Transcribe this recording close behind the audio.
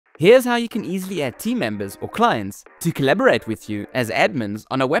Here's how you can easily add team members or clients to collaborate with you as admins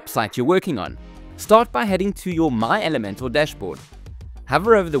on a website you're working on. Start by heading to your My Elementor dashboard.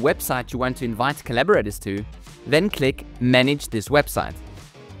 Hover over the website you want to invite collaborators to, then click Manage this website.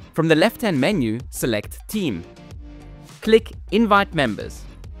 From the left-hand menu, select Team. Click Invite Members.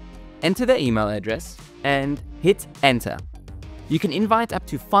 Enter their email address and hit Enter. You can invite up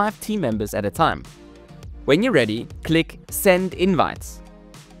to 5 team members at a time. When you're ready, click Send Invites.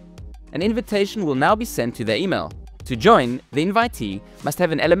 An invitation will now be sent to their email. To join, the invitee must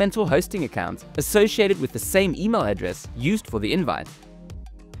have an Elementor Hosting account associated with the same email address used for the invite.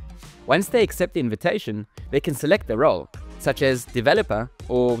 Once they accept the invitation, they can select their role, such as developer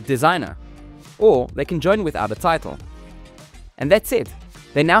or designer, or they can join without a title. And that's it.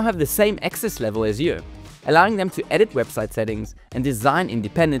 They now have the same access level as you, allowing them to edit website settings and design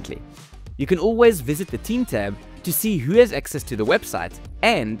independently. You can always visit the Team tab to see who has access to the website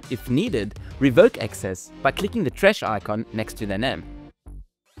and, if needed, revoke access by clicking the trash icon next to their name.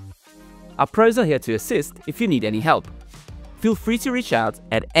 Our pros are here to assist if you need any help. Feel free to reach out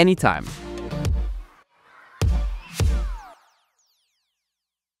at any time.